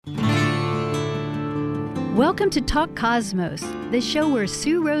Welcome to Talk Cosmos, the show where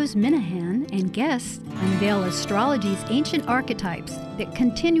Sue Rose Minahan and guests unveil astrology's ancient archetypes that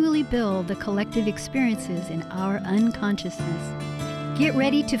continually build the collective experiences in our unconsciousness. Get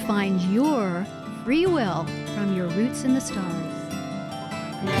ready to find your free will from your roots in the stars.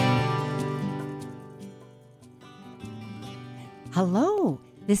 Hello,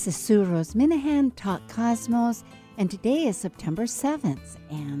 this is Sue Rose Minahan, Talk Cosmos, and today is September 7th,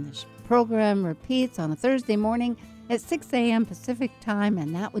 and the program repeats on a Thursday morning at 6 a.m. Pacific time,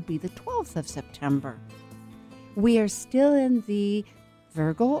 and that would be the 12th of September. We are still in the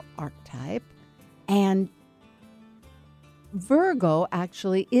Virgo archetype, and Virgo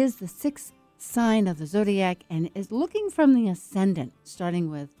actually is the sixth sign of the zodiac and is looking from the ascendant,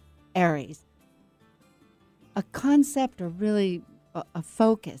 starting with Aries. A concept, or really a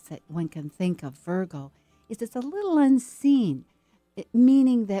focus that one can think of Virgo, is it's a little unseen,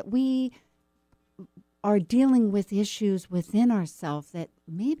 meaning that we are dealing with issues within ourselves that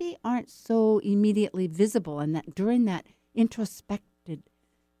maybe aren't so immediately visible, and that during that introspected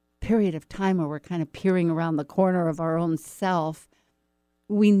period of time where we're kind of peering around the corner of our own self,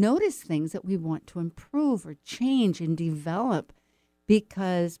 we notice things that we want to improve or change and develop,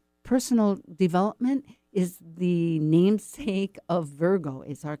 because personal development is the namesake of Virgo.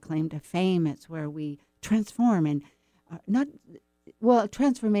 It's our claim to fame. It's where we transform and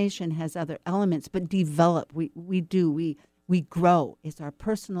transformation has other elements, but develop. We grow. It's our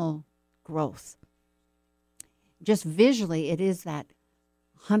personal growth. Just visually, it is that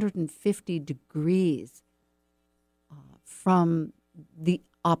 150 degrees from the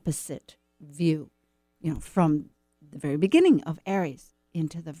opposite view, from the very beginning of Aries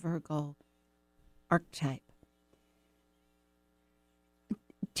into the Virgo archetype.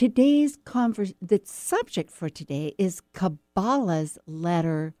 The subject for today is Kabbalah's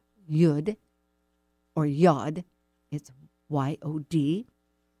letter Yud, or Yod. It's Y-O-D,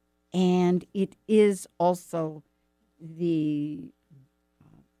 and it is also the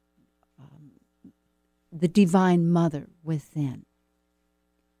Divine Mother within.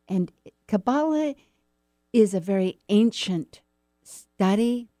 And Kabbalah is a very ancient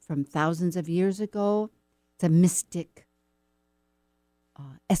study from thousands of years ago. It's a mystic,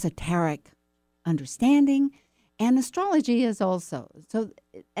 esoteric understanding, and astrology is also.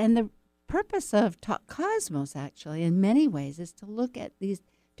 And the purpose of Talk Cosmos, actually, in many ways, is to look at these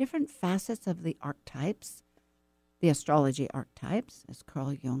different facets of the archetypes, the astrology archetypes, as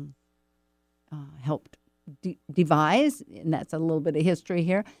Carl Jung helped devise, and that's a little bit of history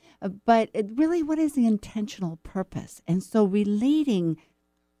here, but really, what is the intentional purpose? And so relating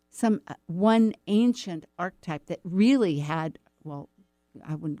one ancient archetype that really had, well,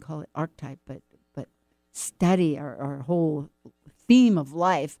 I wouldn't call it archetype, but study our whole theme of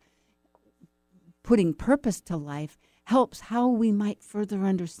life, putting purpose to life, helps how we might further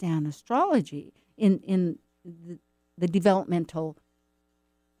understand astrology in the developmental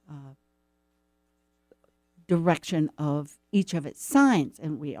direction of each of its signs.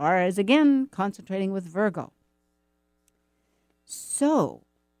 And we are, as again, concentrating with Virgo. So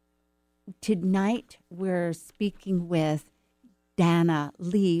tonight we're speaking with Dana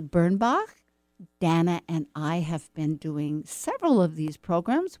Lee Birnbach. Dana and I have been doing several of these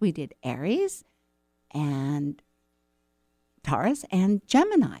programs. We did Aries and Taurus and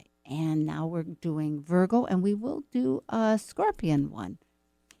Gemini, and now we're doing Virgo, and we will do a Scorpion one.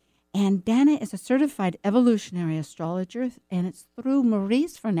 And Dana is a certified evolutionary astrologer, and it's through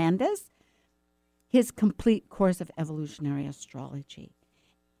Maurice Fernandez, his complete course of evolutionary astrology.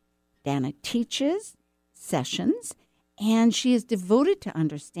 Dana teaches sessions, and she is devoted to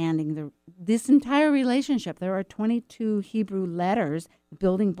understanding this entire relationship. There are 22 Hebrew letters,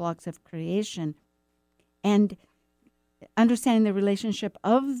 building blocks of creation, and understanding the relationship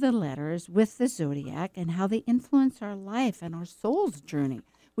of the letters with the zodiac and how they influence our life and our soul's journey,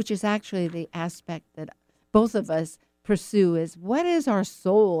 which is actually the aspect that both of us pursue, is what is our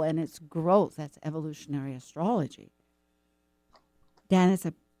soul and its growth? That's evolutionary astrology. Dan is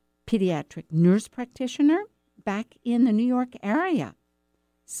a pediatric nurse practitioner back in the New York area.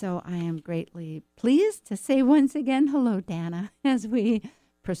 So I am greatly pleased to say once again, hello, Dana, as we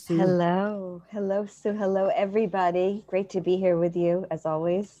pursue. Hello, Sue. Hello, everybody. Great to be here with you, as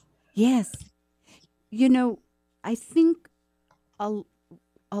always. Yes. I think a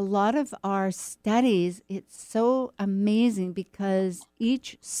lot of our studies, it's so amazing because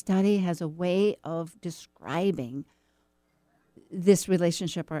each study has a way of describing this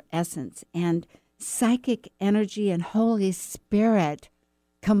relationship or essence. And psychic energy and Holy Spirit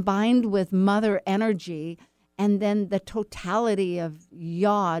combined with mother energy, and then the totality of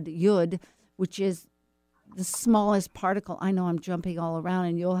Yod, which is the smallest particle. I know I'm jumping all around,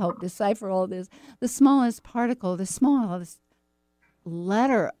 and you'll help decipher all this. The smallest particle, the smallest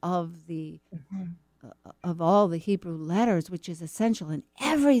letter of the of all the Hebrew letters, which is essential in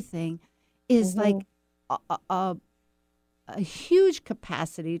everything, is like a huge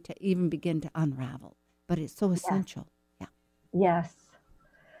capacity to even begin to unravel. But it's so essential. Yeah. Yes.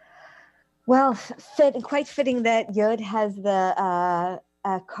 Well, quite fitting that Yud has the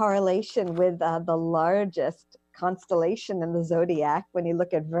correlation with the largest constellation in the zodiac when you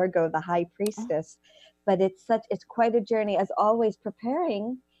look at Virgo, the high priestess. But it's quite a journey, as always,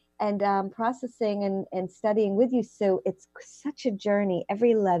 preparing and processing and studying with you. So it's such a journey,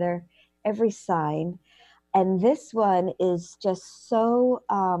 every letter, every sign. And this one is just so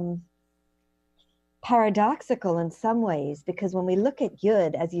paradoxical in some ways, because when we look at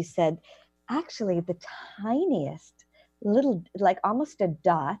Yud, as you said, actually the tiniest little, like almost a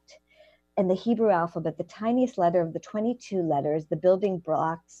dot in the Hebrew alphabet, the tiniest letter of the 22 letters, the building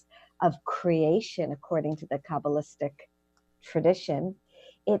blocks of creation, according to the Kabbalistic tradition,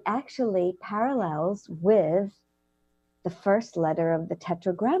 it actually parallels with the first letter of the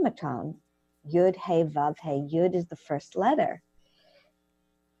Tetragrammaton. Yud, He, Vav, He. Yud is the first letter.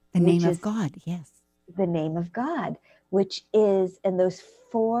 The name of God, yes. The name of God, which is, and those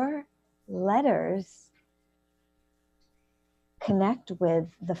 4 letters connect with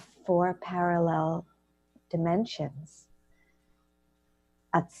the 4 parallel dimensions.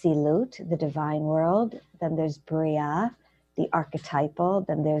 Atzilut, the divine world. Then there's Bria, the archetypal.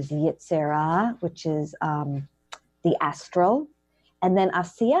 Then there's Yetzirah, which is the astral. And then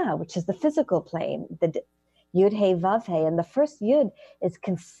Asiya, which is the physical plane, the Yud, He, Vav, He. And the first Yud is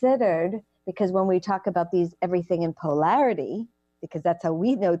considered, because when we talk about these, everything in polarity, because that's how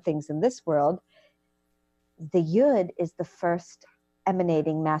we know things in this world, the Yud is the first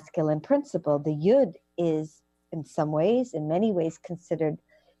emanating masculine principle. The Yud is, in some ways, in many ways, considered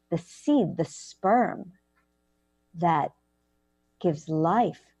the seed, the sperm that gives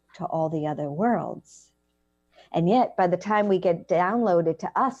life to all the other worlds. And yet, by the time we get downloaded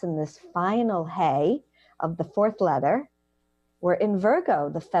to us in this final He of the 4th letter, we're in Virgo,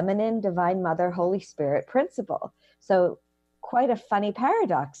 the feminine, divine mother, Holy Spirit principle. So quite a funny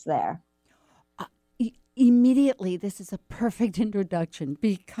paradox there. Immediately, this is a perfect introduction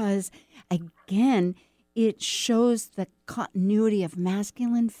because, again, it shows the continuity of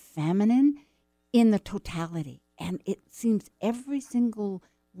masculine, feminine in the totality. And it seems every single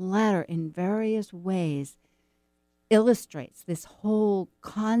letter in various ways illustrates this whole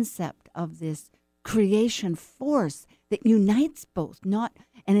concept of this creation force that unites both.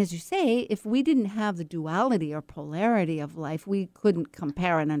 And as you say, if we didn't have the duality or polarity of life, we couldn't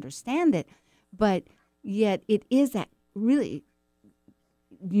compare and understand it. But yet it is that really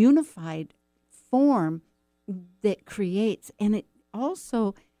unified form that creates. And it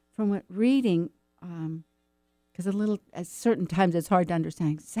also, from what reading, because at certain times it's hard to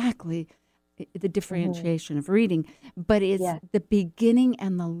understand exactly the differentiation of reading, but it's the beginning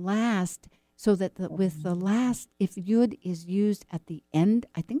and the last, so that with the last, if Yud is used at the end,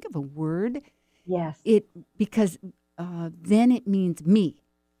 I think of a word, because then it means me.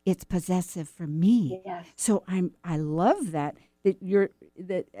 It's possessive for me. Yes. So I love that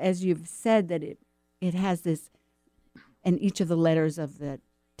as you've said, that it has this, and each of the letters of the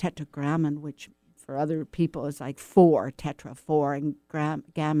tetragrammaton, which for other people is like 4, tetra 4, and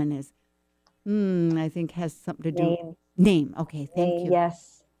gammon is, I think has something to do. Name. Okay, thank you.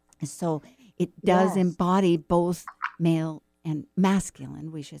 Yes. So it does embody both male and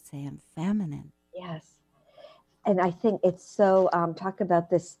masculine, we should say, and feminine. Yes. And I think it's so, talk about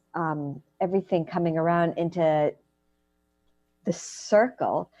this, everything coming around into the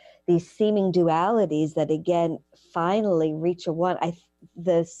circle, these seeming dualities that again finally reach a one.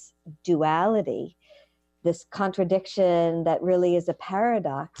 This duality, this contradiction that really is a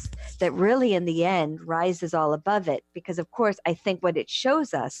paradox that really in the end rises all above it. Because of course, I think what it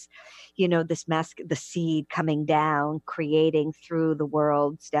shows us, this the seed coming down, creating through the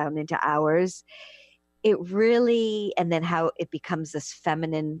worlds down into ours, it really, and then how it becomes this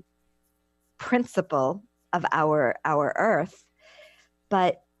feminine principle of our earth.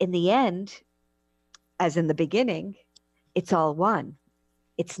 But in the end, as in the beginning, it's all one.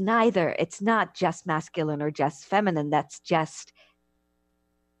 It's not just masculine or just feminine. That's just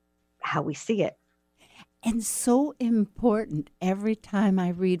how we see it. And so important every time I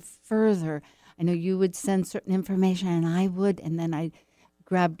read further. I know you would send certain information and I would, and then I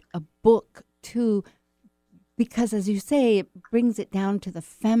grabbed a book too, because as you say, it brings it down to the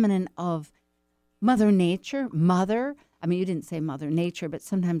feminine of Mother Nature, mother, I mean, you didn't say Mother Nature, but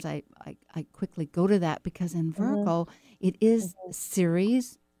sometimes I quickly go to that because in Virgo, it is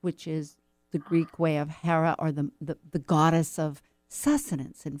Ceres, which is the Greek way of Hera, or the goddess of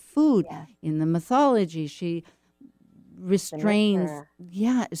sustenance and food. Yeah. In the mythology, she restrains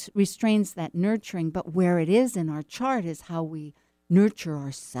restrains that nurturing, but where it is in our chart is how we nurture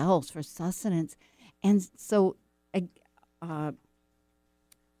ourselves for sustenance. And so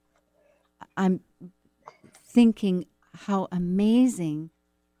I'm thinking how amazing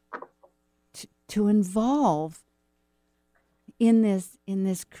to involve in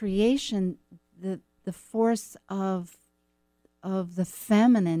this creation the force of the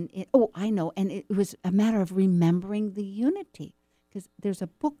feminine. I know, and it was a matter of remembering the unity, because there's a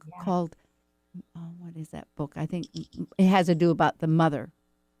book called what is that book? I think it has to do about the mother.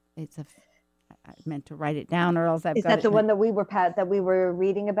 I meant to write it down, or else I've Is got that it the one that we were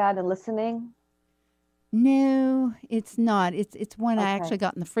reading about and listening? No, it's not. It's one I Okay. actually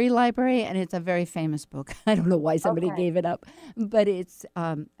got in the free library, and it's a very famous book. I don't know why somebody Okay. gave it up, but it's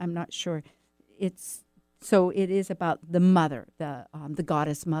I'm not sure. So it is about the mother, the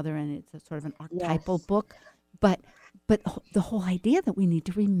goddess mother, and it's a sort of an archetypal Yes. book. But the whole idea that we need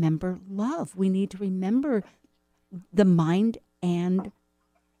to remember love, we need to remember the mind and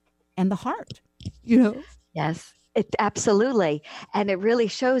the heart. Yes, it absolutely, and it really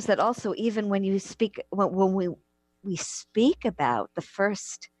shows that also. Even when you speak, when we speak about the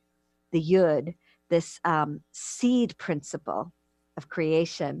Yud, this seed principle of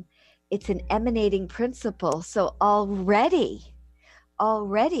creation, it's an emanating principle. So already,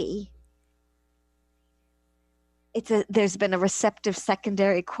 there's been a receptive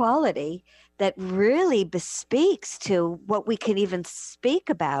secondary quality that really bespeaks to what we can even speak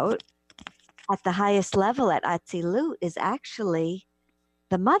about at the highest level at Atzilut is actually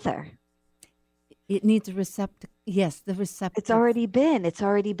the mother. It needs a receptive. Yes, the receptive. It's already been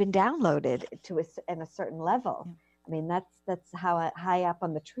downloaded to a certain level. Yeah. I mean, that's how high up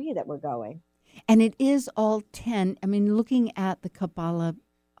on the tree that we're going. And it is all 10. I mean, looking at the Kabbalah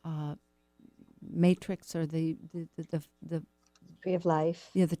matrix, or the Tree of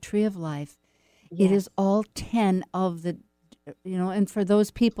life. the tree of life, Yeah. it is all 10 of the, and for those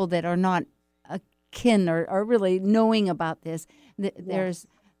people that are not akin or really knowing about this, there's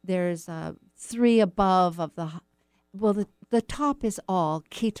 3 above of the top is all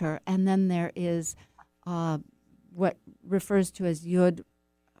Keter, and then there is what refers to as Yud,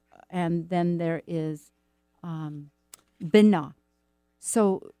 and then there is Binah.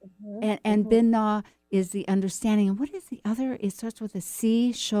 So, and Binah is the understanding. And what is the other? It starts with a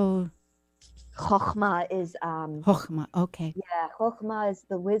C. Chokhmah, is okay. yeah, Chokhmah is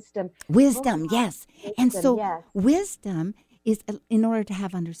the wisdom. Wisdom, yes. And so yes. wisdom is, in order to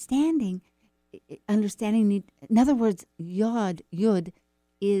have understanding need, in other words, Yud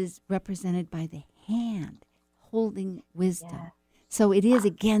is represented by the hand holding wisdom. Yeah. So it is,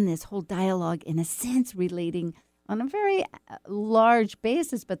 again, this whole dialogue, in a sense, relating on a very large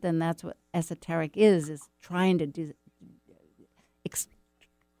basis, but then that's what esoteric is trying to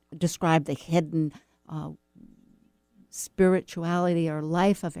describe the hidden spirituality or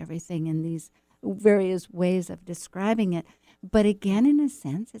life of everything in these various ways of describing it. But again, in a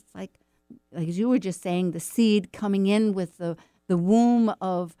sense, it's like as you were just saying, the seed coming in with the womb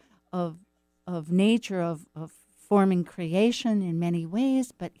of nature, of forming creation in many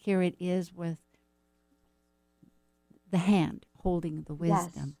ways, but here it is with the hand holding the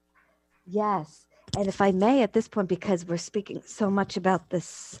wisdom. Yes. And if I may, at this point, because we're speaking so much about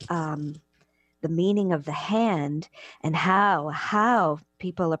this, the meaning of the hand, and how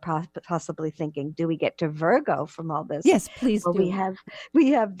people are possibly thinking, do we get to Virgo from all this? Yes, please Well, do. we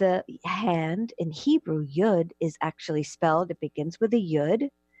have the hand in Hebrew. Yud is actually spelled, it begins with a Yud,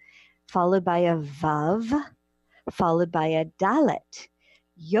 followed by a Vav, followed by a Dalet,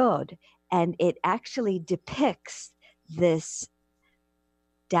 Yod. And it actually depicts this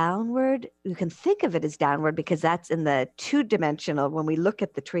downward. You can think of it as downward because that's in the 2-dimensional. When we look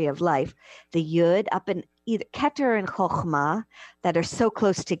at the tree of life, the Yud up in either Keter and Chokhmah that are so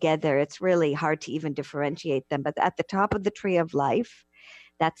close together, it's really hard to even differentiate them. But at the top of the tree of life,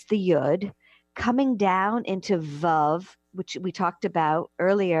 that's the Yud, coming down into Vav, which we talked about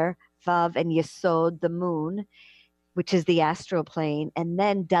earlier, Vav and Yesod, the moon, which is the astral plane. And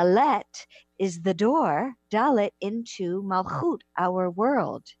then Dalet is the door, Dalet, into Malchut, our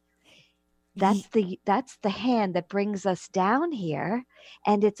world. That's the hand that brings us down here.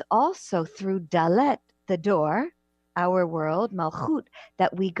 And it's also through Dalet, the door, our world, Malchut,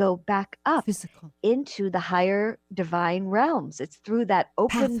 that we go back up Physical. into the higher divine realms. It's through that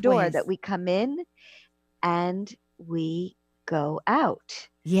open door Pathways. that we come in and we go out.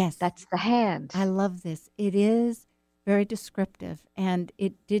 Yes. That's the hand. I love this. It is very descriptive, and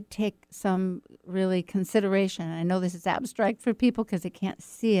it did take some really consideration. I know this is abstract for people because they can't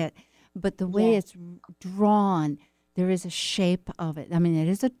see it, but the way it's drawn, there is a shape of it. I mean, it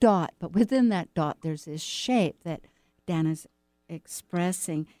is a dot, but within that dot, there's this shape that Dana's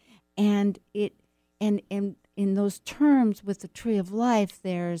expressing. And in those terms with the tree of life,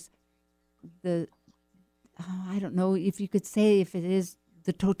 there's I don't know if you could say if it is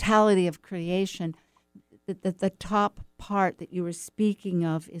the totality of creation, the top part that you were speaking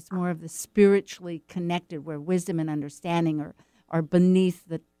of is more of the spiritually connected, where wisdom and understanding are beneath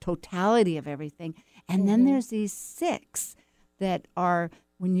the totality of everything. And then there's these 6 that are,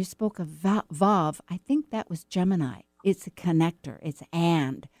 when you spoke of Vav, I think that was Gemini. It's a connector. It's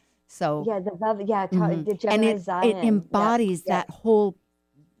and. So the Vav, the Gemini and it Zion. embodies that whole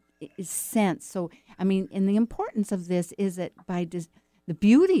sense. So, I mean, and the importance of this is that the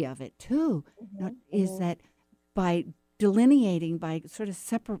beauty of it too, is that by delineating, by sort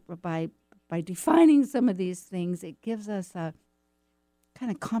of by defining some of these things, it gives us a kind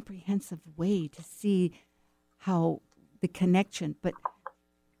of comprehensive way to see how the connection, but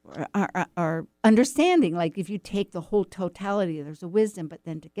our understanding, like if you take the whole totality, there's a wisdom, but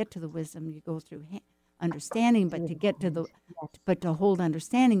then to get to the wisdom, you go through understanding, but to get to but to hold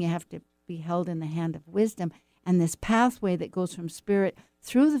understanding, you have to be held in the hand of wisdom. And this pathway that goes from spirit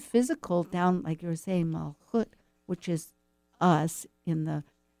through the physical down, like you were saying, Malchut, which is us in the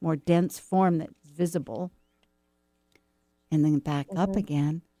more dense form that's visible, and then back up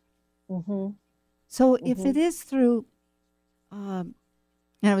again. So if it is through, and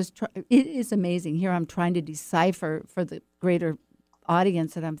it is amazing. Here I'm trying to decipher for the greater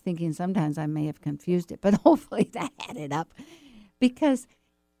audience that I'm thinking sometimes I may have confused it, but hopefully that added up. Because,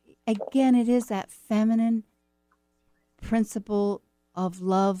 again, it is that feminine principle of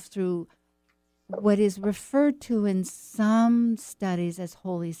love through what is referred to in some studies as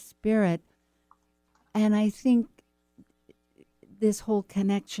Holy Spirit. And I think this whole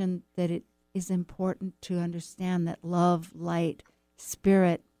connection, that it is important to understand that love, light,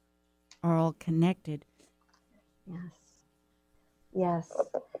 spirit are all connected. Yes.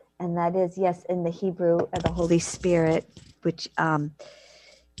 And that is, in the Hebrew, the Holy Spirit, which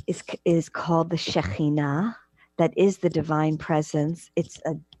is called the Shekhinah. That is the divine presence. It's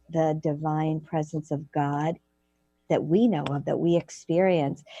the divine presence of God that we know of, that we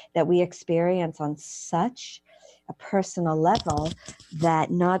experience on such a personal level, that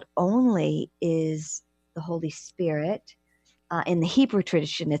not only is the Holy Spirit, in the Hebrew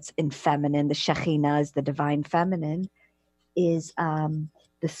tradition, it's in feminine. The Shekhinah is the divine feminine, is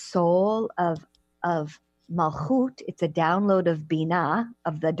the soul of Malchut. It's a download of Binah,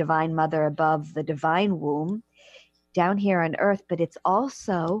 of the divine mother above the divine womb, down here on earth, but it's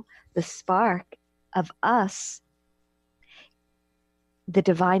also the spark of us, the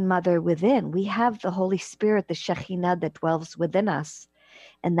divine mother within. We have the Holy Spirit, the Shekhinah, that dwells within us,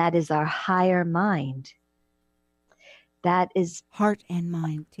 and that is our higher mind. That is heart and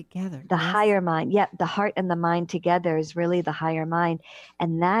mind together. The higher mind. Yeah, the heart and the mind together is really the higher mind.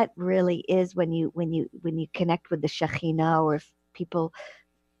 And that really is when you connect with the Shekhinah, or if people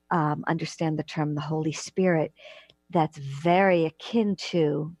understand the term the Holy Spirit, that's very akin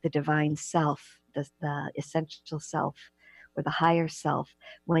to the divine self, the essential self, or the higher self.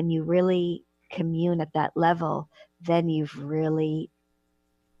 When you really commune at that level, then you've really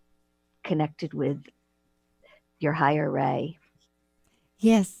connected with your higher ray.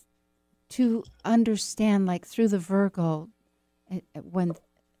 Yes, to understand, like through the Virgo, when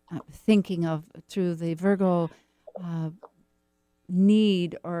thinking of through the Virgo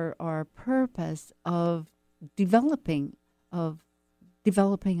need or purpose of developing our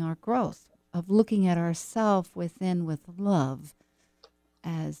growth, of looking at ourself within with love,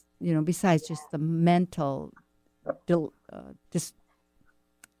 as besides just the mental just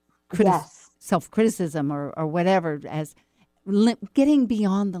self-criticism or whatever, as getting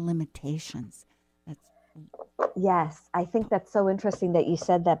beyond the limitations. Yes, I think that's so interesting that you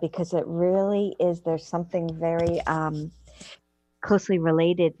said that, because it really is, there's something very closely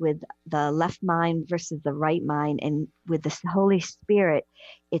related with the left mind versus the right mind. And with the Holy Spirit,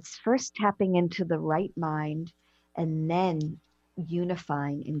 it's first tapping into the right mind and then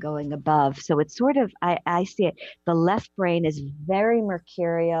unifying and going above. So it's sort of, I see it, the left brain is very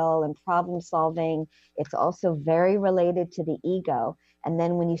mercurial and problem solving. It's also very related to the ego. And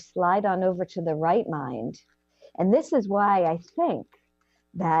then when you slide on over to the right mind, and this is why I think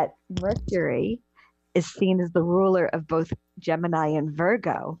that Mercury is seen as the ruler of both Gemini and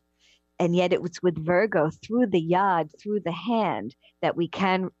Virgo. And yet it was with Virgo, through the yod, through the hand, that we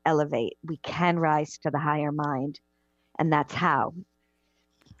can elevate, we can rise to the higher mind. And that's how.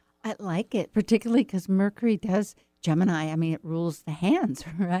 I like it, particularly because Mercury does Gemini. I mean, it rules the hands,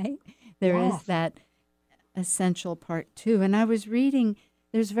 right? There is Yes. that essential part too. And I was reading,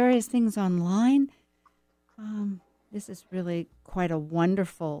 there's various things online. This is really quite a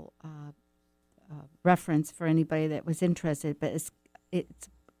wonderful reference for anybody that was interested, but it's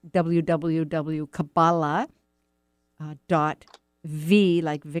www.kabbalah dot V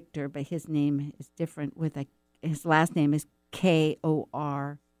like Victor, but his name is different his last name is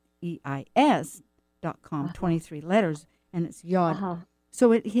KOREIS.com, 23 letters, and it's Yod.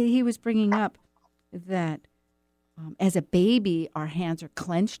 So he was bringing up that as a baby, our hands are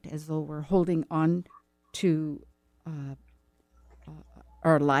clenched as though we're holding on to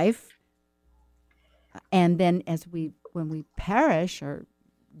our life. And then when we perish or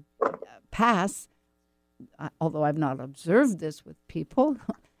pass, although I've not observed this with people,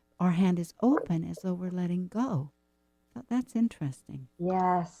 our hand is open as though we're letting go. That's interesting.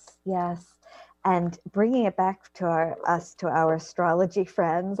 Yes, yes. And bringing it back to our astrology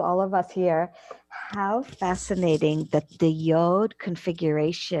friends, all of us here, how fascinating that the Yod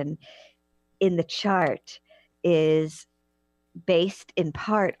configuration in the chart is based in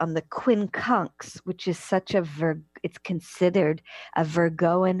part on the quincunx, which is such it's considered a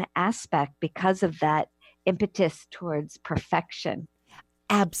Virgoan aspect because of that impetus towards perfection.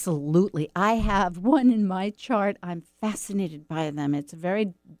 Absolutely. I have one in my chart. I'm fascinated by them. It's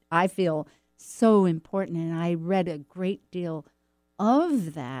I feel so important. And I read a great deal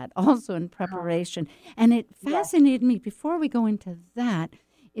of that also in preparation. And it fascinated me. Before we go into that,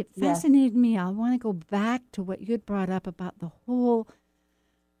 it fascinated me. I want to go back to what you had brought up about the whole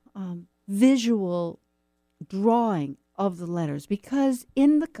visual drawing of the letters. Because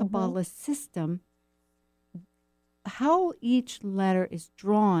in the Kabbalah system, how each letter is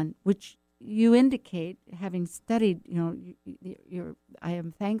drawn, which you indicate, having studied, I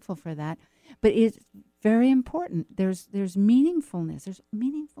am thankful for that, but it's very important. There's meaningfulness. There's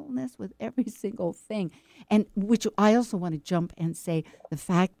meaningfulness with every single thing, and which I also want to jump and say the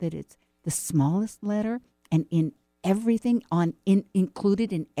fact that it's the smallest letter and in everything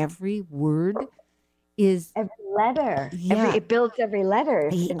included in every word is every letter. Yeah. It builds every letter.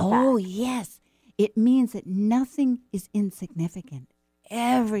 Oh, yes. It means that nothing is insignificant.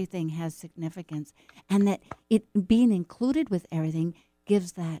 Everything has significance, and that it being included with everything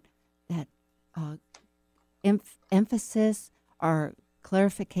gives that emphasis or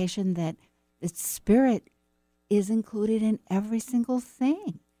clarification that the spirit is included in every single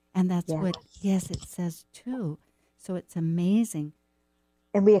thing, and that's what it says too. So it's amazing.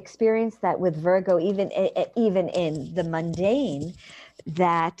 And we experience that with Virgo, even in the mundane,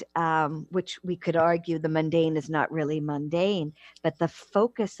 that which we could argue the mundane is not really mundane, but the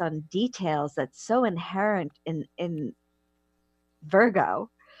focus on details that's so inherent in Virgo,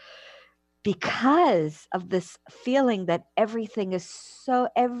 because of this feeling that every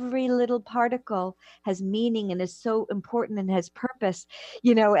little particle has meaning and is so important and has purpose,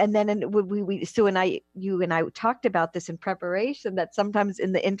 and then you and I talked about this in preparation, that sometimes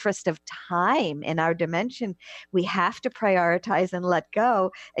in the interest of time in our dimension, we have to prioritize and let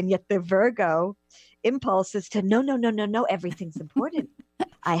go. And yet the Virgo impulse is to no, everything's important.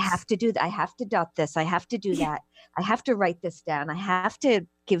 I have to do that. I have to dot this. I have to do that. I have to write this down. I have to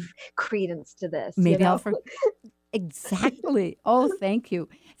give credence to this. Maybe I'll forget. Exactly. Oh, thank you.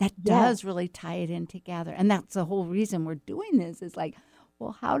 That does really tie it in together. And that's the whole reason we're doing this is like,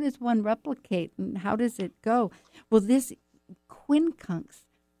 well, how does one replicate and how does it go? Well, this quincunx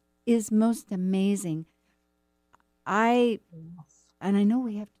is most amazing. And I know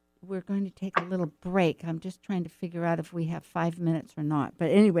we're going to take a little break. I'm just trying to figure out if we have 5 minutes or not. But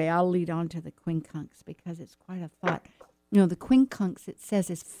anyway, I'll lead on to the quincunx because it's quite a thought. The quincunx, it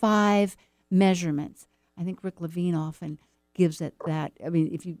says, is 5 measurements. I think Rick Levine often gives it that. I mean,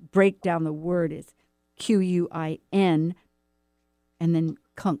 if you break down the word, it's Quin and then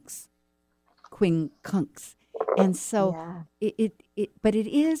kunx, quincunx. And so but it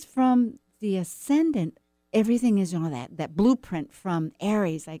is from the ascendant. Everything is on that blueprint from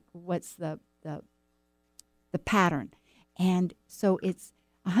Aries, like what's the pattern. And so it's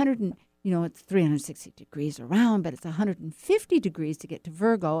 100 it's 360 degrees around, but it's 150 degrees to get to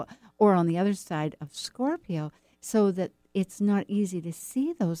Virgo or on the other side of Scorpio, so that it's not easy to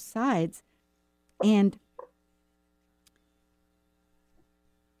see those sides. And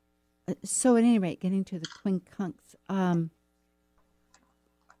so at any rate, getting to the quincunx,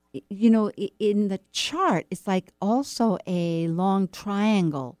 in the chart, it's like also a long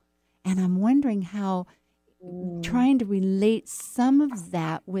triangle, And I'm wondering how, trying to relate some of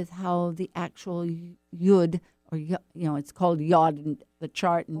that with how the actual yud, or it's called yod in the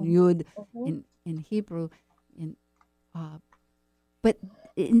chart and yud in Hebrew, but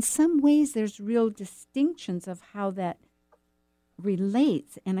in some ways there's real distinctions of how that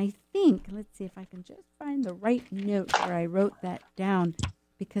relates. And I think, let's see if I can just find the right note where I wrote that down,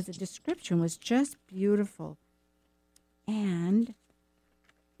 because the description was just beautiful. And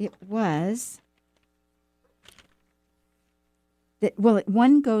it was that,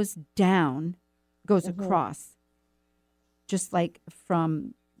 one goes down, goes across, just like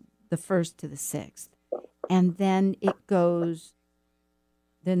from the 1st to the 6th. And then it goes,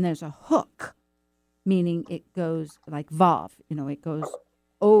 then there's a hook, meaning it goes like Vav, it goes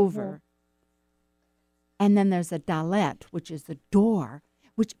over. And then there's a Dalet, which is the door,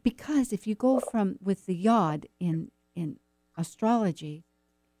 which, because if you go with the Yod in astrology,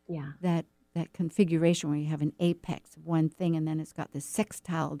 that configuration where you have an apex of one thing, and then it's got this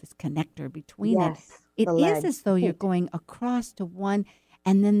sextile, this connector between it. It is as though you're going across to one,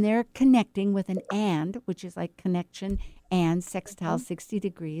 and then they're connecting with an and, which is like connection and sextile 60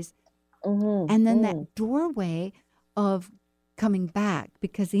 degrees. And then that doorway of coming back,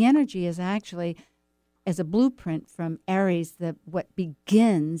 because the energy is actually as a blueprint from Aries, what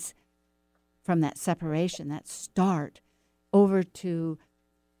begins from that separation, that start, over to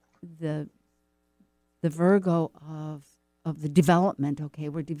the Virgo of the development. Okay,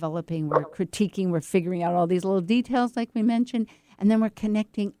 we're developing, we're critiquing, we're figuring out all these little details like we mentioned, and then we're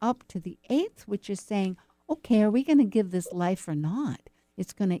connecting up to the 8th, which is saying, okay, are we going to give this life or not?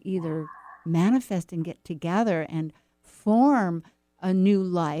 It's going to either manifest and get together and form a new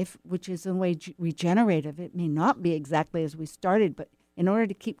life, which is in a way regenerative. It may not be exactly as we started, but in order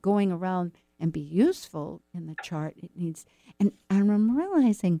to keep going around and be useful in the chart, it needs, and I'm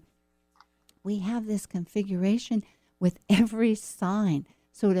realizing we have this configuration with every sign.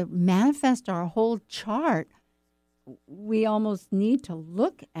 So to manifest our whole chart, we almost need to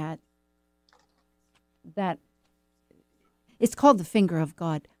look at that. It's called the finger of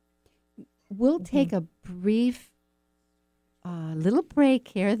God. We'll take a brief little break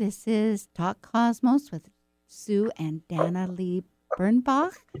here. This is Talk Cosmos with Sue and Dana Lee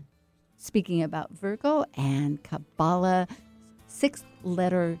Bernbach, speaking about Virgo and Kabbalah, 6th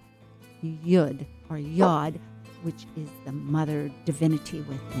letter Yud or Yod, which is the mother divinity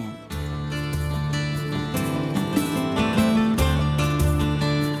within.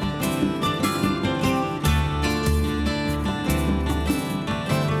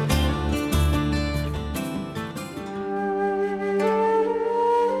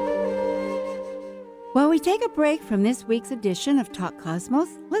 While we take a break from this week's edition of Talk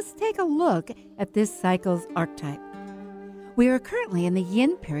Cosmos, let's take a look at this cycle's archetype. We are currently in the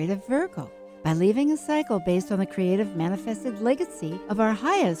yin period of Virgo. By leaving a cycle based on the creative manifested legacy of our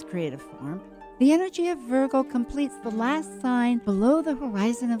highest creative form, the energy of Virgo completes the last sign below the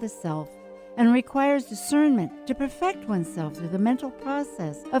horizon of the self and requires discernment to perfect oneself through the mental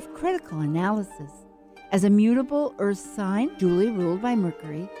process of critical analysis. As a mutable earth sign duly ruled by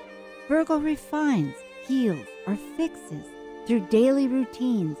Mercury, Virgo refines, heals, or fixes through daily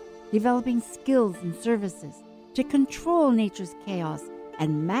routines, developing skills and services to control nature's chaos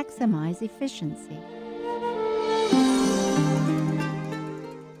and maximize efficiency.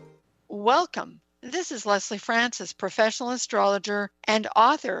 Welcome. This is Leslie Francis, professional astrologer and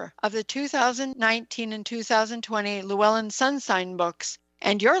author of the 2019 and 2020 Llewellyn Sun Sign books.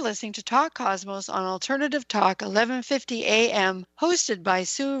 And you're listening to Talk Cosmos on Alternative Talk, 1150 a.m., hosted by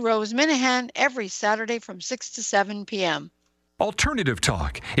Sue Rose Minahan every Saturday from 6 to 7 p.m. Alternative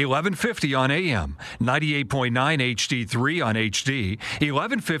Talk, 1150 on AM, 98.9 HD3 on HD,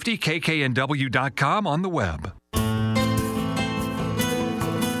 1150kknw.com on the web.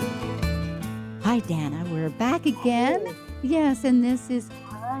 Hi, Dana. We're back again. Yes, and this is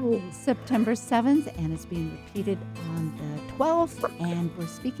September 7th, and it's being repeated on the 12th. And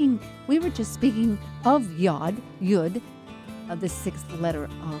we were just speaking of Yud, the 6th letter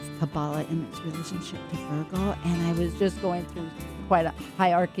of Kabbalah in its relationship to Virgo. And I was just going through quite a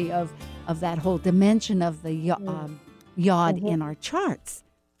hierarchy of that whole dimension of the Yod in our charts.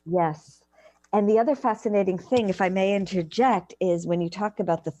 Yes. And the other fascinating thing, if I may interject, is when you talk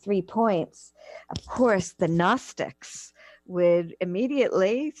about the 3 points, of course, the Gnostics would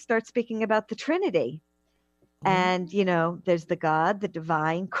immediately start speaking about the Trinity. And, there's the God, the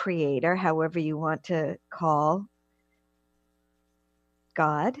divine creator, however you want to call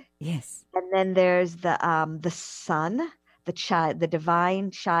God. Yes. And then there's the Son, the child, the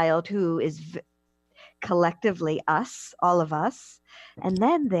divine child, who is collectively us, all of us. And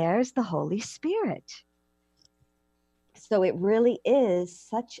then there's the Holy Spirit. So it really is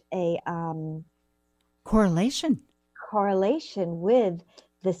such a correlation with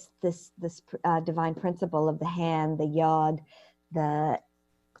this divine principle of the hand, the yod,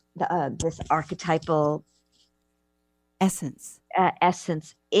 this archetypal essence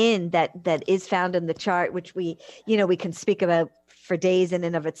in that is found in the chart, which we can speak about for days in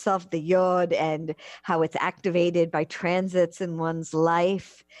and of itself, the yod, and how it's activated by transits in one's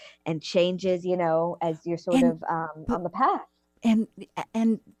life and changes, as you're sort of on the path. And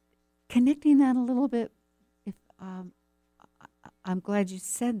connecting that a little bit, if I'm glad you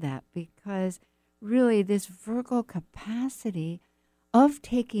said that, because really this Virgo capacity of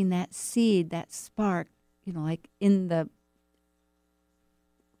taking that seed, that spark, like in the,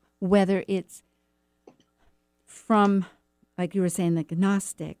 whether it's from, like you were saying, the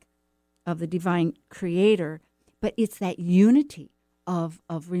Gnostic of the divine creator, but it's that unity of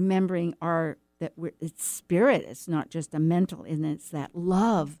remembering it's spirit. It's not just a mental, and it's that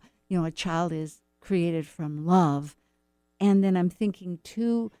love. A child is created from love. And then I'm thinking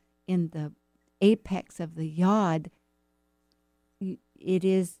too, in the apex of the yod, it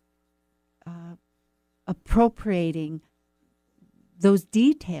is appropriating those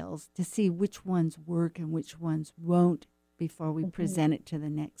details to see which ones work and which ones won't before we present it to the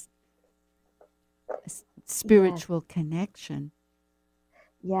next spiritual connection.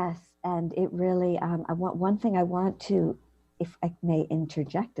 Yes, and it really, one thing I want to, if I may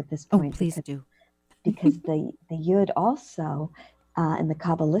interject at this point. Oh, please do. Because the Yud also, in the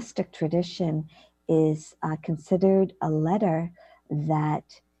Kabbalistic tradition, is considered a letter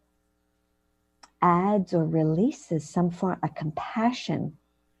that adds or releases some form of compassion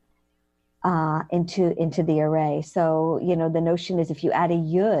into the array. So, the notion is if you add a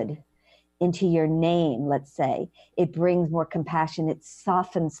Yud into your name, let's say, it brings more compassion, it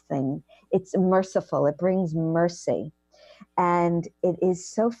softens things, it's merciful, it brings mercy. And it is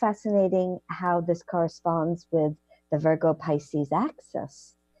so fascinating how this corresponds with the Virgo-Pisces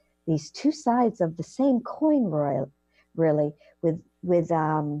axis. These two sides of the same coin, really. With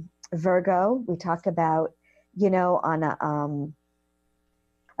Virgo, we talk about, on a,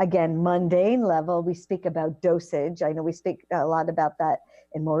 again, mundane level, we speak about dosage. I know we speak a lot about that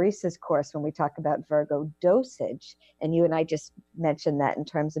in Maurice's course when we talk about Virgo dosage. And you and I just mentioned that in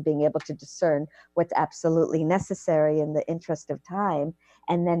terms of being able to discern what's absolutely necessary in the interest of time.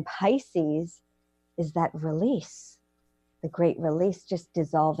 And then Pisces is that release, the great release, just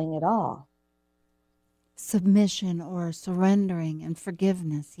dissolving it all. Submission or surrendering and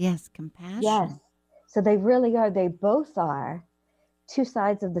forgiveness. Yes, compassion. Yes. So they really are, they both are two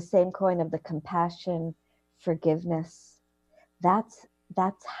sides of the same coin of the compassion, forgiveness. That's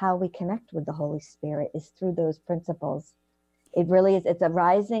how we connect with the Holy Spirit, is through those principles. It really is. It's a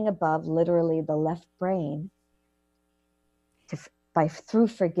rising above literally the left brain through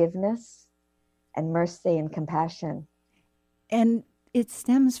forgiveness and mercy and compassion. And it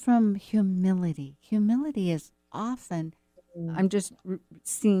stems from humility. Humility is often, I'm just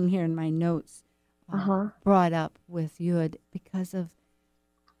seeing here in my notes, brought up with Yud because of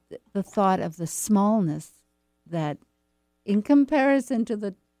the thought of the smallness that, in comparison to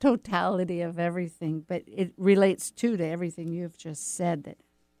the totality of everything, but it relates to everything you've just said, that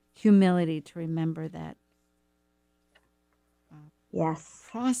humility, to remember that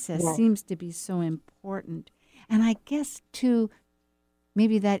process seems to be so important. And I guess, too,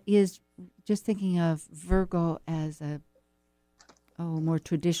 maybe that is just thinking of Virgo as a more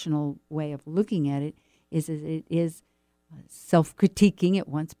traditional way of looking at it, is it is self-critiquing. It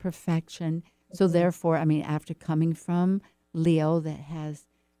wants perfection. So therefore, after coming from Leo, that has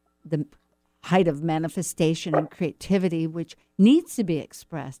the height of manifestation and creativity, which needs to be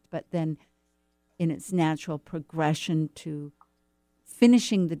expressed, but then in its natural progression to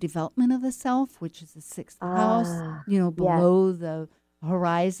finishing the development of the self, which is the sixth house, below the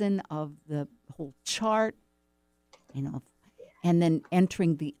horizon of the whole chart, and then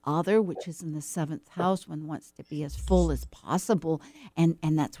entering the other, which is in the seventh house. One wants to be as full as possible, and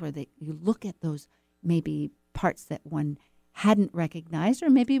that's where you look at those maybe parts that one hadn't recognized, or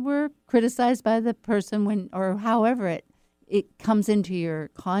maybe were criticized by the person or however it comes into your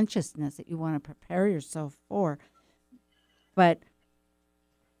consciousness that you want to prepare yourself for. But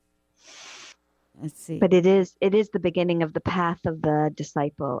let's see. But it is the beginning of the path of the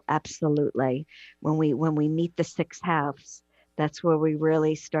disciple. Absolutely. When we meet the sixth house, that's where we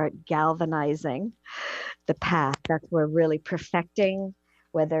really start galvanizing the path. That's where really perfecting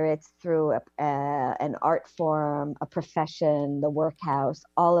whether it's through an art form, a profession, the workhouse,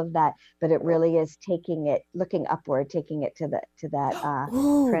 all of that. But it really is looking upward, taking it to that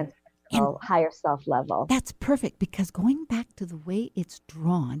Oh, and transcendental, higher self level. that's perfect, because going back to the way it's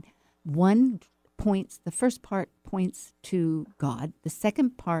drawn, the first part points to God, the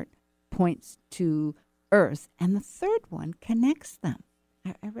second part points to earth, and the third one connects them.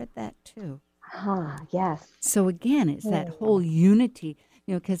 I read that too. Yes. So again, it's that whole unity,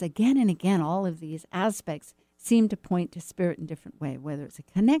 because again and again, all of these aspects seem to point to spirit in different way, whether it's a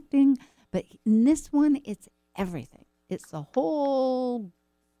connecting, but in this one, it's everything. It's a whole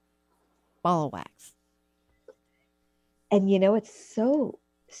ball of wax. And it's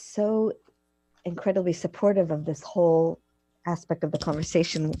so incredibly supportive of this whole aspect of the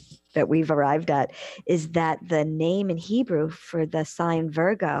conversation that we've arrived at, is that the name in Hebrew for the sign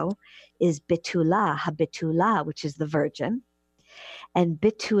Virgo is Habitulah, which is the virgin. And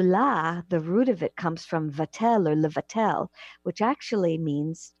Bitulah, the root of it comes from vatel or levatel, which actually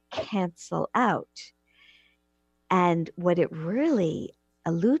means cancel out. And what it really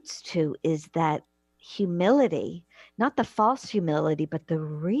alludes to is that humility, not the false humility, but the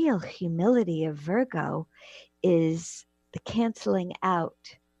real humility of Virgo, is the canceling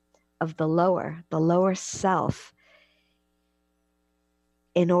out of the lower self,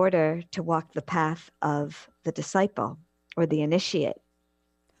 in order to walk the path of the disciple or the initiate.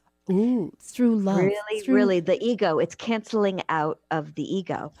 Ooh, through love. Really, the ego, it's canceling out of the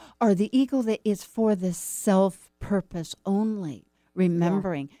ego. Or the ego that is for the self-purpose only,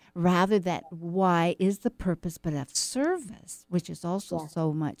 remembering, rather that why is the purpose but of service, which is also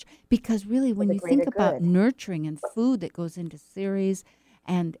so much. Because really, when you think about nurturing and food that goes into series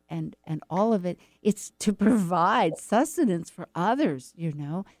and all of it, it's to provide sustenance for others,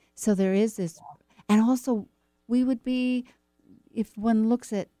 So there is this, and also we would be, if one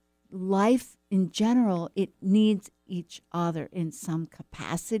looks at life in general, it needs each other in some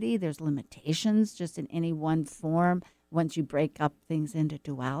capacity. There's limitations just in any one form once you break up things into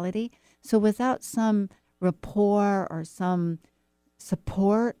duality. So without some rapport or some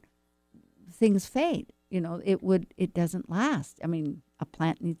support, things fade. It doesn't last. I mean, a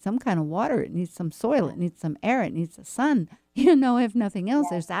plant needs some kind of water. It needs some soil. It needs some air. It needs the sun. If nothing else,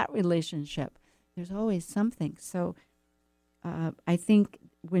 there's that relationship. There's always something. So I think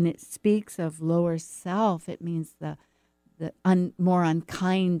when it speaks of lower self, it means the more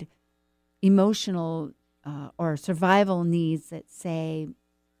unkind emotional or survival needs that say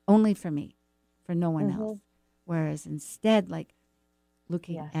only for me, for no one else. Whereas instead, like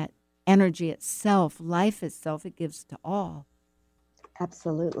looking at energy itself, life itself, it gives to all.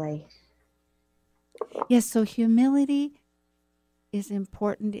 Absolutely. Yes. So humility is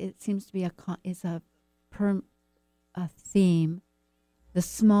important. It seems to be a theme. The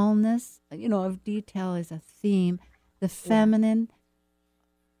smallness, of detail is a theme. The feminine,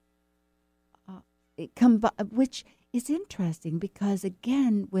 which is interesting because,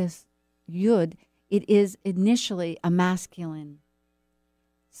 again, with Yud, it is initially a masculine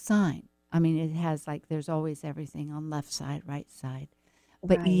sign. I mean, it has there's always everything on left side, right side.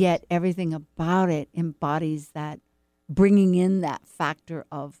 But yet everything about it embodies that, bringing in that factor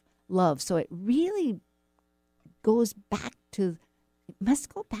of love. So it really must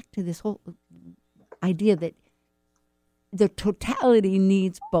go back to this whole idea that the totality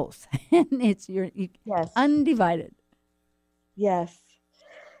needs both. And it's undivided. Yes.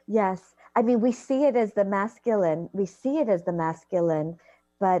 I mean, we see it as the masculine.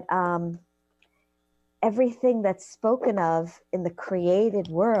 But everything that's spoken of in the created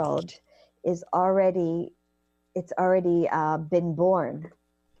world is already been born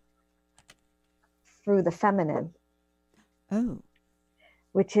through the feminine. Oh.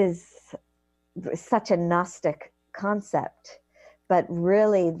 Which is such a Gnostic concept. But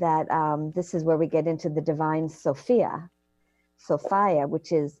really that this is where we get into the divine Sophia,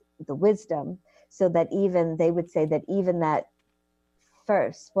 which is the wisdom. So that they would say that even that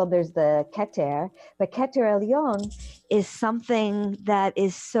first, there's the Keter, but Keter Elyon is something that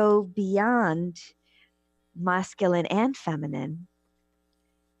is so beyond masculine and feminine.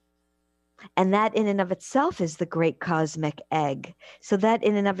 And that in and of itself is the great cosmic egg. So that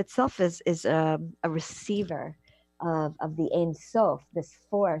in and of itself is a receiver of the Ein Sof, this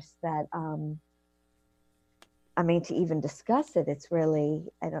force that, to even discuss it, it's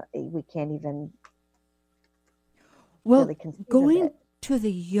really, we can't even really conceive going of it. To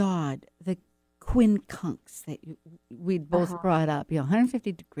the Yod, the quincunx that we'd both brought up,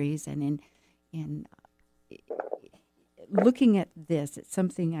 150 degrees, and in looking at this, it's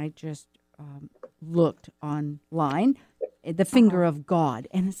something I just looked online. the finger of God.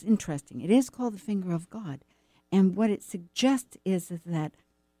 And it's interesting. It is called the finger of God. And what it suggests is that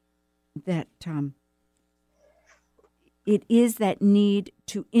it is that need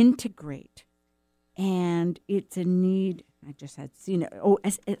to integrate. And it's a need, I just had seen it,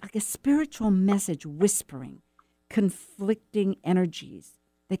 like a spiritual message whispering, conflicting energies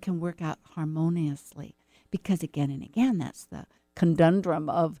that can work out harmoniously. Because again and again, that's the conundrum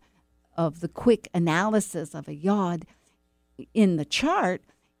of the quick analysis of a yod in the chart,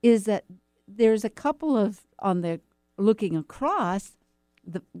 is that there's a couple of, on the looking across,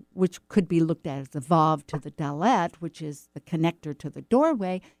 which could be looked at as the Vav to the Dalet, which is the connector to the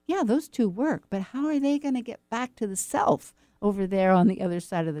doorway. Yeah, those two work, but how are they going to get back to the self over there on the other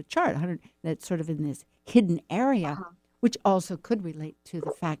side of the chart? That's sort of in this hidden area, which also could relate to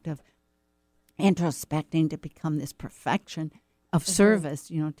the fact of introspecting to become this perfection of service,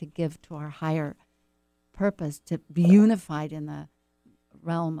 to give to our higher purpose, to be unified in the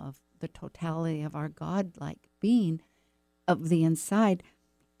realm of the totality of our God-like being of the inside.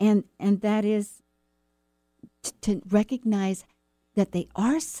 And that is to recognize that they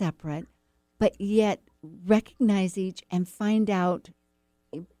are separate, but yet recognize each and find out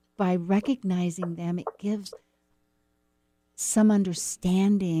by recognizing them, it gives some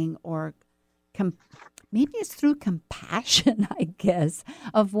understanding or maybe it's through compassion, I guess,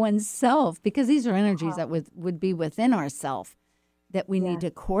 of oneself, because these are energies that would be within ourself that we need to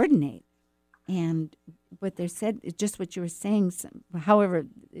coordinate. And what they said, just what you were saying, however,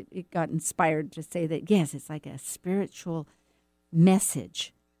 it got inspired to say that, yes, it's like a spiritual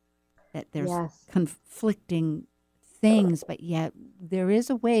message that there's conflicting things, but yet there is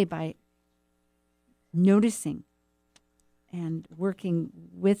a way by noticing and working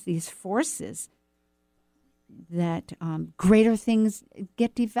with these forces that greater things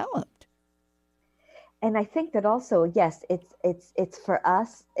get developed. And I think that also, yes, it's for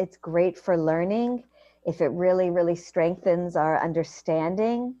us, it's great for learning if it really, really strengthens our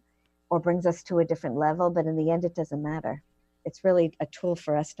understanding or brings us to a different level. But in the end, it doesn't matter. It's really a tool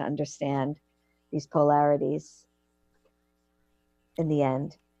for us to understand these polarities in the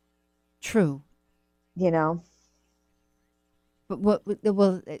end. True. But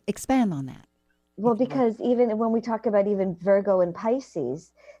we'll expand on that. Well, because even when we talk about even Virgo and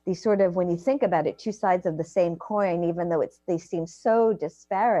Pisces, these sort of, when you think about it, two sides of the same coin, even though they seem so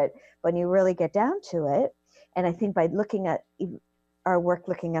disparate, when you really get down to it. And I think by looking at our work,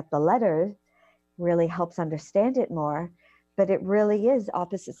 looking at the letters, really helps understand it more. But it really is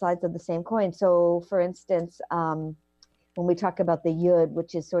opposite sides of the same coin. So, for instance, when we talk about the Yud,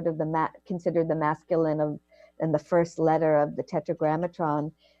 which is sort of considered the masculine and the first letter of the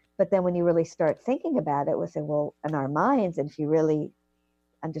Tetragrammaton. But then when you really start thinking about it, we'll say, well, in our minds, and if you really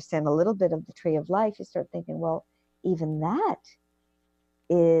understand a little bit of the Tree of Life, you start thinking, well, even that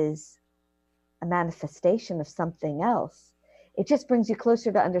is a manifestation of something else. It just brings you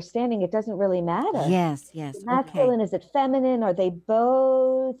closer to understanding. It doesn't really matter. Yes. Is it masculine? Is it feminine? Are they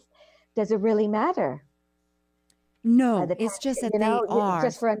both? Does it really matter? No, it's just that they are.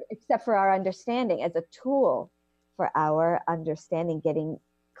 Except for our understanding as a tool for our understanding, getting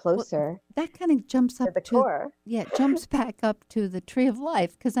closer. Well, that kind of jumps up to the core. Yeah, it jumps back up to the Tree of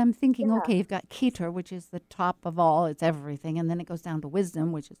Life, because I'm thinking, okay, you've got Keter, which is the top of all, it's everything, and then it goes down to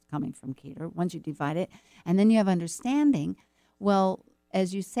wisdom, which is coming from Keter, once you divide it, and then you have understanding. Well,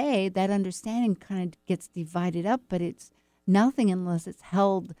 as you say, that understanding kind of gets divided up, but it's nothing unless it's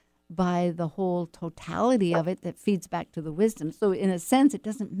held by the whole totality of it that feeds back to the wisdom. So in a sense, it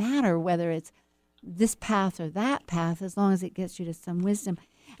doesn't matter whether it's this path or that path, as long as it gets you to some wisdom.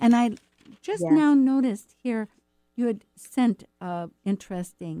 And I just now noticed here, you had sent an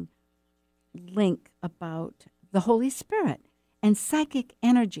interesting link about the Holy Spirit and psychic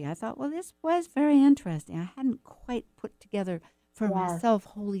energy. I thought, well, this was very interesting. I hadn't quite put together for myself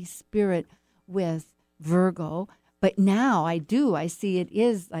Holy Spirit with Virgo, but now I do. I see it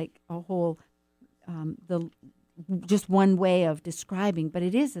is like a whole, just one way of describing, but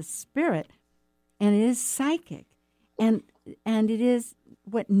it is a spirit, and it is psychic, and it is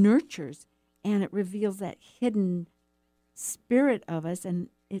what nurtures, and it reveals that hidden spirit of us. And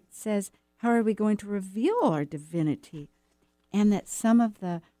it says, how are we going to reveal our divinity? And that some of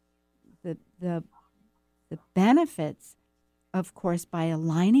the benefits, of course, by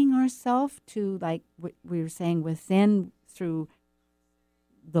aligning ourselves to, like what we were saying, within, through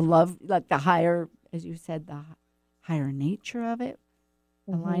the love, like the higher, as you said, the higher nature of it,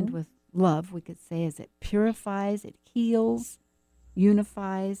 aligned with love, we could say, as it purifies, it heals,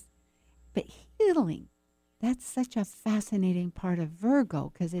 unifies. But healing, that's such a fascinating part of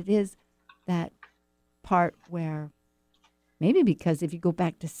Virgo, because it is that part where maybe because if you go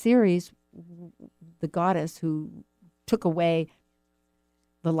back to Ceres, the goddess who took away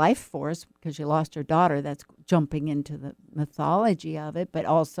the life force because she lost her daughter, that's jumping into the mythology of it, but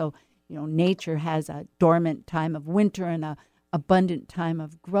also, nature has a dormant time of winter and a abundant time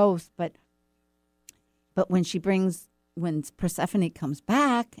of growth, but when Persephone comes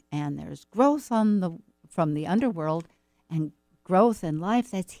back and there's growth from the underworld and growth and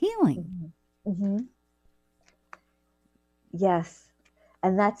life, that's healing. Mm-hmm. Yes.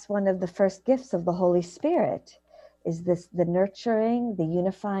 And that's one of the first gifts of the Holy Spirit, is the nurturing, the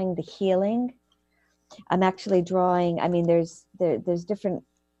unifying, the healing. I'm actually drawing, there's different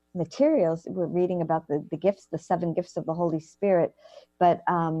materials. We're reading about the gifts, the 7 gifts of the Holy Spirit. But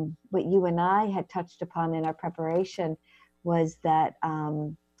what you and I had touched upon in our preparation was that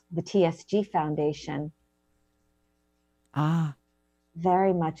the TSG Foundation.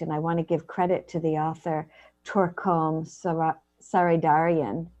 Very much. And I want to give credit to the author, Torkom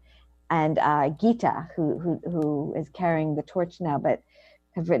Saradarian, and Gita, who is carrying the torch now, but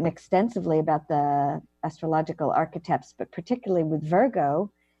have written extensively about the astrological archetypes, but particularly with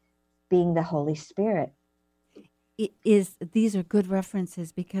Virgo being the Holy Spirit. These are good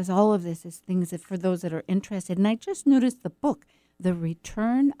references because all of this is things that for those that are interested. And I just noticed the book, The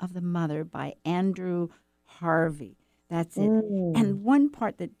Return of the Mother by Andrew Harvey. That's it. And one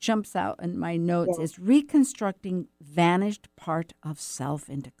part that jumps out in my notes is reconstructing vanished part of self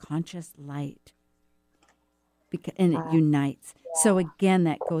into conscious light. And it unites. So again,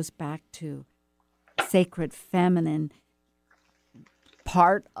 that goes back to sacred feminine,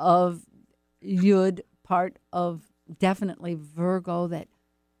 part of Yud, part of definitely Virgo, that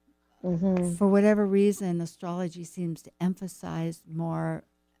for whatever reason, astrology seems to emphasize more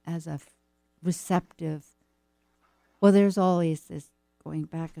as a receptive. Well, there's always this going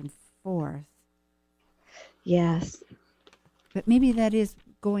back and forth. Yes. But maybe that is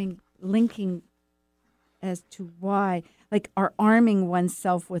linking as to why, like our arming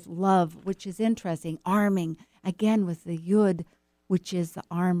oneself with love, which is interesting. Arming, again, with the Yud, which is the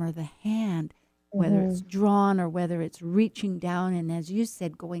arm or the hand, whether it's drawn or whether it's reaching down. And as you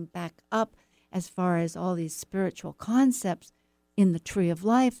said, going back up as far as all these spiritual concepts in the tree of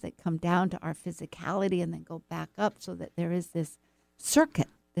life that come down to our physicality and then go back up, so that there is this circuit,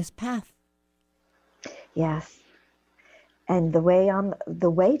 this path. Yes. And the way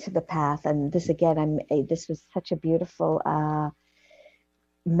to the path, and this again, this was such a beautiful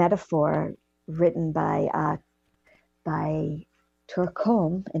metaphor written by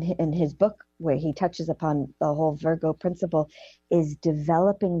Torkom in his book, where he touches upon the whole Virgo principle, is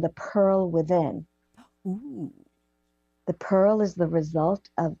developing the pearl within. Ooh. The pearl is the result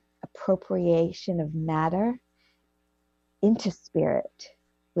of appropriation of matter into spirit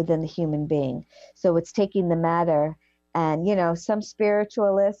within the human being. So it's taking the matter, and some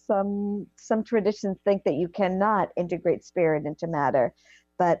spiritualists, some traditions think that you cannot integrate spirit into matter.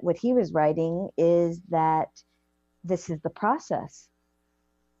 But what he was writing is that this is the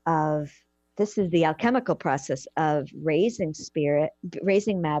alchemical process of raising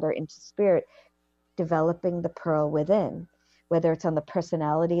matter into spirit, developing the pearl within, whether it's on the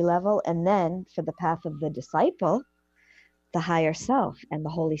personality level, and then for the path of the disciple, the higher self and the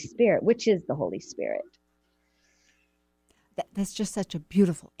Holy Spirit, which is the Holy Spirit. That's just such a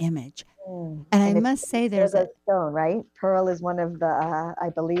beautiful image. And I must say there's a stone, right? Pearl is one of the, I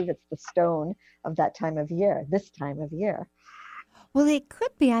believe it's the stone of that time of year, this time of year. Well, it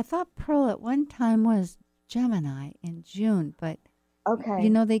could be. I thought pearl at one time was Gemini in June, but okay,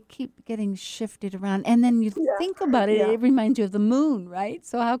 they keep getting shifted around. And then you think about it, it reminds you of the moon, right?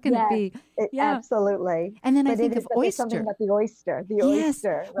 So how can it be? Absolutely. And then I think of oyster. Something about the oyster,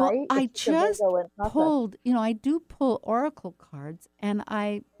 oyster, right? Well, I just pulled, I do pull oracle cards, and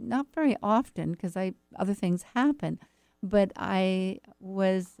not very often because other things happen, but I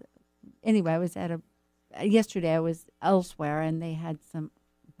was yesterday I was elsewhere and they had some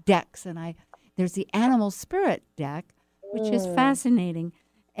decks, and there's the animal spirit deck, which is fascinating.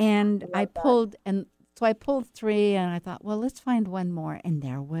 And I pulled 3, and I thought, well, let's find one more. And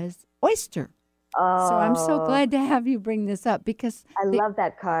there was oyster. Oh. So I'm so glad to have you bring this up, because I love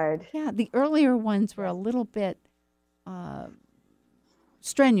that card. Yeah, the earlier ones were a little bit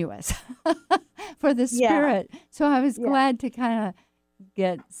strenuous for the spirit. Yeah. So I was glad to kind of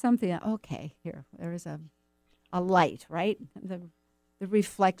get something. Okay, there is a light, right? The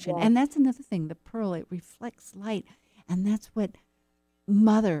reflection. Yeah. And that's another thing. The pearl, it reflects light. And that's what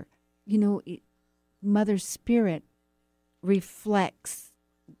Mother Spirit reflects,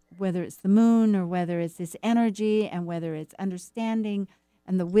 whether it's the moon or whether it's this energy and whether it's understanding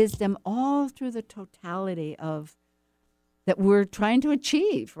and the wisdom, all through the totality of that we're trying to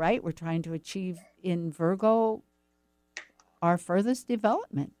achieve, right? We're trying to achieve in Virgo our furthest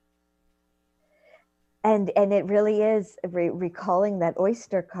development. And it really is recalling that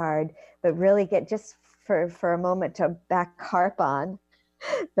oyster card, but really get just for a moment to back harp on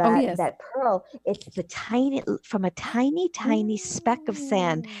that that pearl. It's the tiny, from a tiny speck of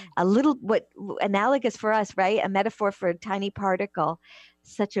sand, a little, what analogous for us, right? A metaphor for a tiny particle.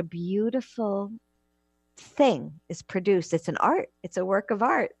 Such a beautiful thing is produced. It's an art. It's a work of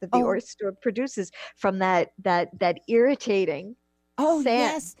art that the oyster produces from that irritating sand.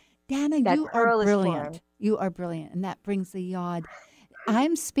 Yes. Dana, you are brilliant. You are brilliant. And that brings the yod.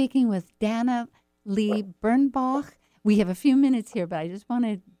 I'm speaking with Dana Lee Bernbach. We have a few minutes here, but I just want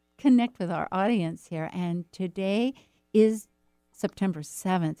to connect with our audience here. And today is September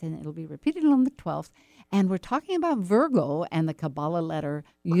 7th, and it'll be repeated on the 12th. And we're talking about Virgo and the Kabbalah letter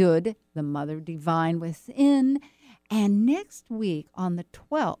Yud, the Mother Divine Within. And next week on the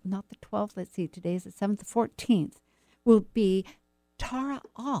 12th, not the 12th, let's see, today's the 7th, the 14th, will be Tara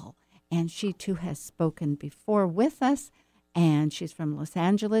All. And she, too, has spoken before with us, and she's from Los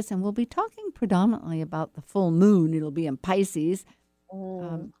Angeles, and we'll be talking predominantly about the full moon. It'll be in Pisces,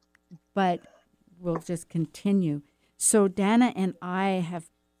 but we'll just continue. So Dana and I have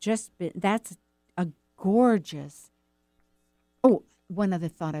just been, that's a gorgeous, one other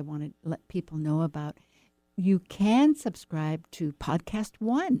thought I want to let people know about. You can subscribe to Podcast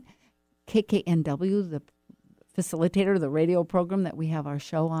One, KKNW, the facilitator, the radio program that we have our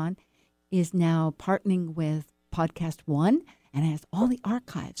show on, is now partnering with Podcast One and has all the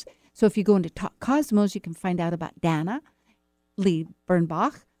archives. So if you go into Talk Cosmos, you can find out about Dana Lee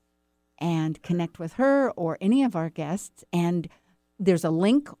Bernbach and connect with her or any of our guests. And there's a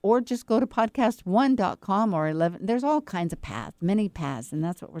link, or just go to podcast1.com or 11. There's all kinds of paths, many paths, and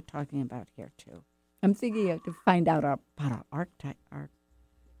that's what we're talking about here too. I'm thinking of to find out about our archetype, our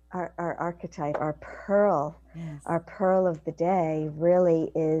archetype, our pearl. Yes. Our pearl of the day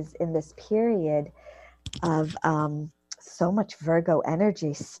really is in this period of so much Virgo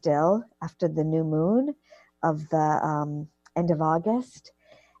energy still after the new moon of the end of August,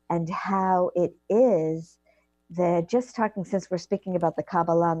 and how it is just talking, since we're speaking about the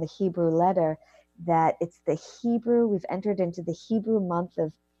Kabbalah and the Hebrew letter, that it's the Hebrew, we've entered into the Hebrew month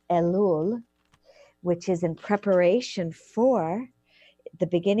of Elul, which is in preparation for the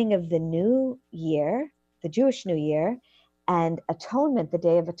beginning of the new year, the Jewish New Year, and Atonement, the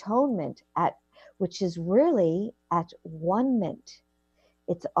Day of Atonement, which is really at one-ment.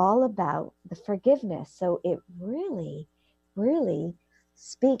 It's all about the forgiveness. So it really, really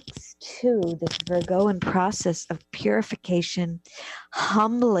speaks to this Virgoan process of purification,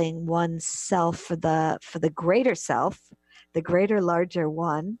 humbling oneself for the greater self, the greater, larger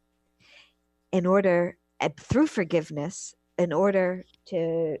one, in order, through forgiveness, in order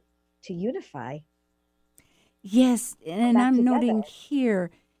to unify. Yes, and I'm together. Noting here,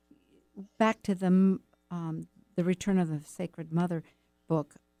 back to the Return of the Sacred Mother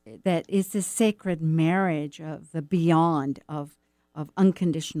book, that is the sacred marriage of the beyond of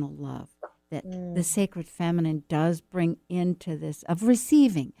unconditional love, that the sacred feminine does bring into this of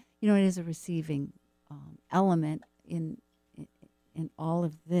receiving. It is a receiving element in all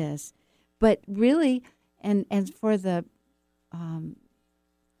of this, but really, and for the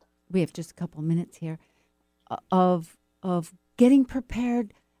we have just a couple minutes here of getting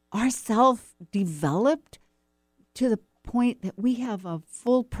prepared, ourself developed to the point that we have a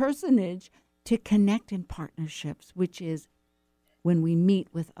full personage to connect in partnerships, which is when we meet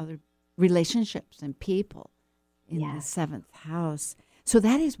with other relationships and people in the seventh house. So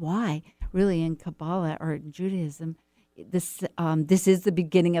that is why, really, in Kabbalah or in Judaism, this is the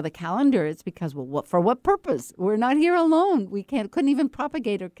beginning of the calendar. It's because, for what purpose? We're not here alone. We couldn't even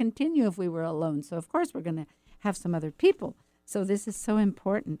propagate or continue if we were alone. So of course we're going to have some other people. So this is so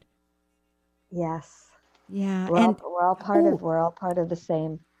important. Yes. Yeah. We're all part of the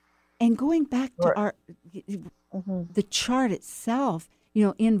same. And going back to the chart itself,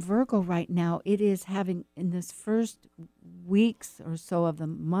 in Virgo right now, it is having, in this first weeks or so of the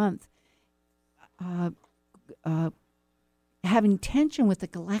month, having tension with the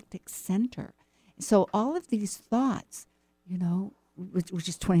galactic center. So all of these thoughts, which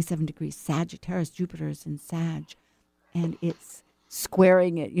is 27 degrees Sagittarius, Jupiter is in Sag, and it's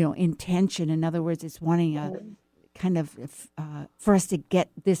squaring it, in tension. In other words, it's wanting a kind of for us to get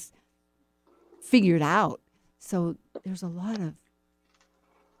this figured out. So there's a lot of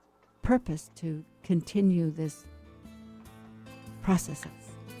purpose to continue this process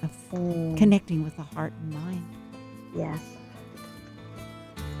of connecting with the heart and mind. Yes.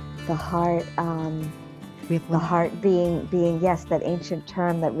 The heart, We have The one. heart being yes, that ancient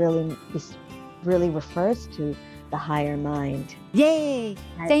term that really refers to the higher mind. Yay!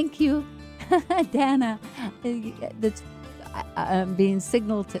 Right. Thank you, Dana. That's being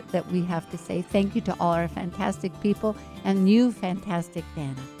signaled that we have to say thank you to all our fantastic people and you, fantastic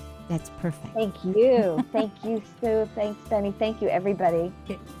Dana. That's perfect. Thank you. Thank you, Sue. Thanks, Benny. Thank you, everybody.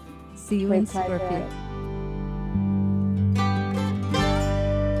 Okay. See you Great in pleasure. Scorpio.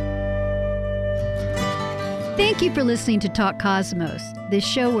 Thank you for listening to Talk Cosmos, the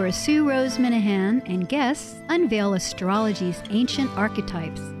show where Sue Rose Minahan and guests unveil astrology's ancient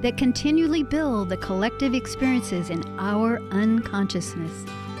archetypes that continually build the collective experiences in our unconsciousness.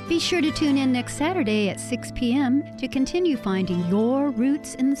 Be sure to tune in next Saturday at 6 p.m. to continue finding your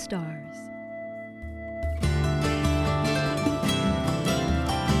roots in the stars.